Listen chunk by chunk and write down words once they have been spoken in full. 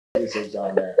research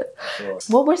on that. Sure.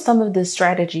 What were some of the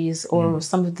strategies or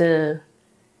some of the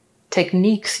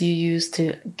techniques you used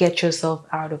to get yourself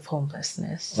out of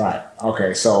homelessness? Right.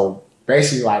 Okay. So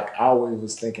basically, like, I always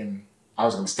was thinking I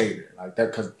was going to stay there, like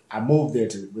that, because I moved there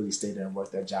to really stay there and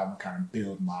work that job and kind of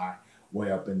build my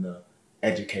way up in the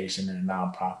education and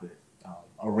nonprofit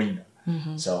arena.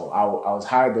 So I was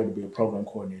hired there to be a program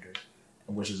coordinator,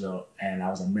 and I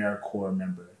was a AmeriCorps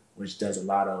member, which does a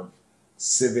lot of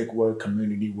civic work,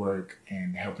 community work,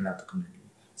 and helping out the community.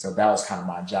 So that was kind of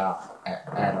my job at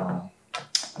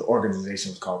the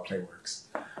organization was called Playworks.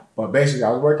 But basically,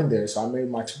 I was working there, so I made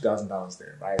my $2,000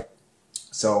 there, right?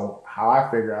 So how I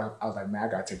figured out, I was like, man,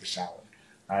 I gotta take a shower.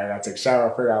 I gotta take a shower. I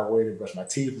figured out a way to brush my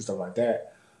teeth and stuff like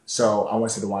that. So I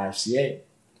went to the YMCA.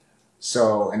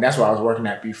 So, and that's where I was working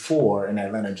at before in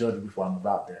Atlanta, Georgia, before I moved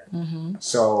out there.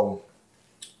 So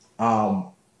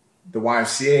the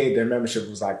YMCA, their membership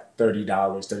was like $30,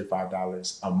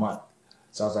 $35 a month.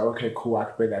 So I was like, okay, cool, I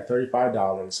can pay that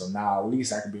 $35. So now at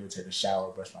least I can be able to take a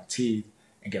shower, brush my teeth,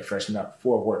 and get freshened up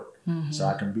for work. So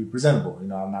I can be presentable. You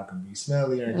know, I'm not going to be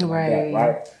smelly or anything like that,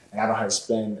 right? And I don't have to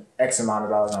spend X amount of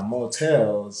dollars on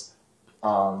motels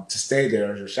to stay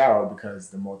there as a shower, because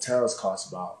the motels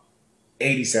cost about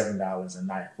 $87 a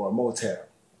night for a motel,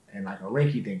 and like a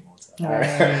rinky-dink motel.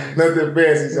 Right? Nothing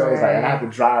fancy. So it's like, and I have to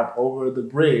drive over the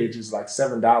bridge. It's like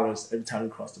 $7 every time you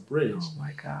cross the bridge. Oh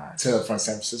my God. From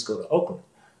San Francisco to Oakland.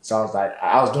 So I was like,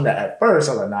 I was doing that at first.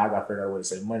 I was like, nah, I got to figure out a way to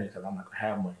save money, because I'm not going to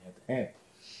have money at the end.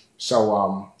 So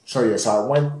I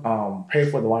went, paid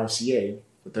for the YMCA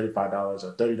for $35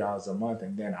 or $30 a month,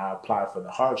 and then I applied for the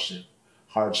hardship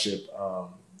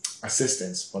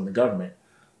assistance from the government,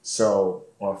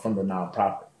 or from the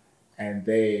nonprofit, and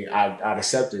I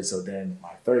accepted. So then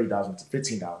my $30 went to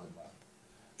 $15 a month.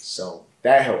 So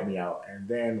that helped me out. And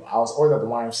then I was always at the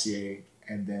YMCA,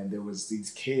 and then there was these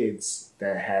kids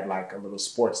that had like a little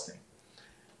sports thing.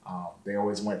 They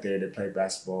always went there to play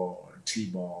basketball or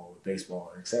t-ball,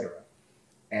 baseball, etc.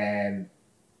 And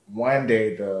one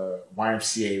day the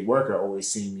YMCA worker always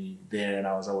seen me there, and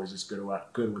I was always just good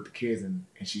with the kids. And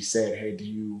she said, hey,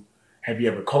 have you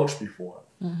ever coached before?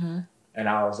 And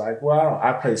I was like, well,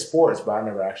 I play sports, but I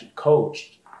never actually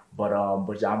coached. But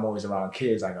I'm always around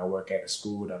kids. Like, I work at a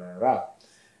school, da da da.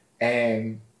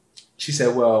 And she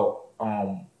said, well,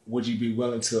 would you be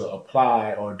willing to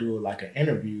apply or do like an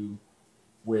interview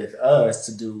with us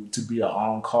to be an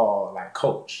on-call like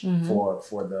coach for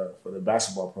the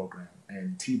basketball program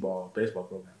and t-ball, baseball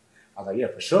program? I was like, yeah,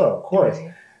 for sure, of course.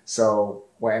 So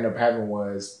what ended up happening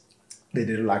was they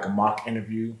did like a mock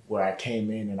interview where I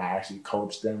came in and I actually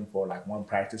coached them for like one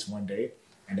practice one day,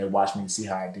 and they watched me to see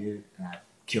how I did, and I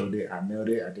killed it, I nailed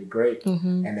it, I did great.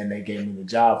 And then they gave me the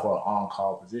job for an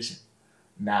on-call position.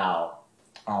 Now,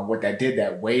 what that did,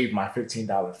 that waived my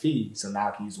 $15 fee, so now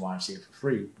I can use YMCA for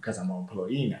free because I'm an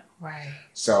employee now. Right.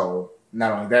 So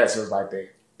not only that, so it's like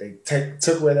they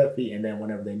took away that fee, and then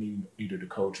whenever they need either the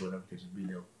coach or whatever it should be,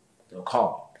 they'll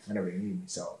call me whenever they need me.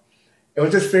 So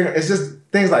it's just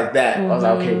things like that. I was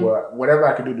like, okay, well, whatever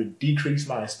I could do to decrease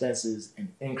my expenses and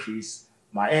increase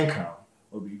my income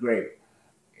would be great.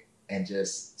 And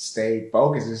just stay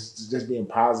focused, just being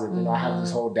positive. You know, I have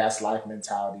this whole That's Life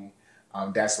mentality.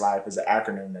 That's Life is an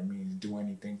acronym that means do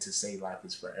anything to say life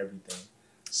is for everything.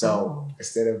 So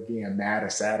instead of being mad or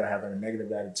sad or having a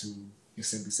negative attitude, you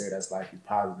simply say that's life, be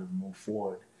positive, and move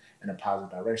forward in a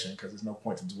positive direction, because there's no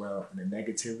point to dwell in the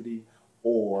negativity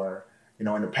or, you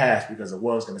know, in the past, because the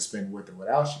world's going to spin with or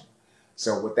without you.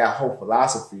 So with that whole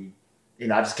philosophy, you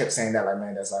know, I just kept saying that, like,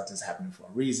 man, that's life just happening for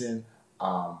a reason.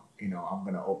 You know, I'm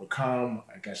going to overcome.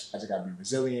 I guess I just got to be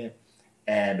resilient,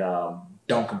 and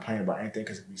don't complain about anything,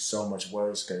 because it'd be so much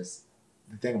worse. Because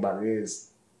the thing about it is,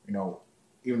 you know,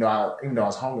 even though I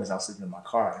was homeless, I was sleeping in my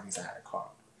car. At least I had a car,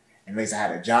 and at least I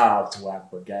had a job to where I could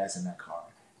put gas in that car,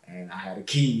 and I had a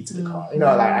key to the car. You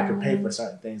know, like I could pay for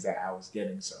certain things that I was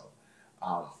getting. So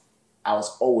I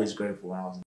was always grateful when I was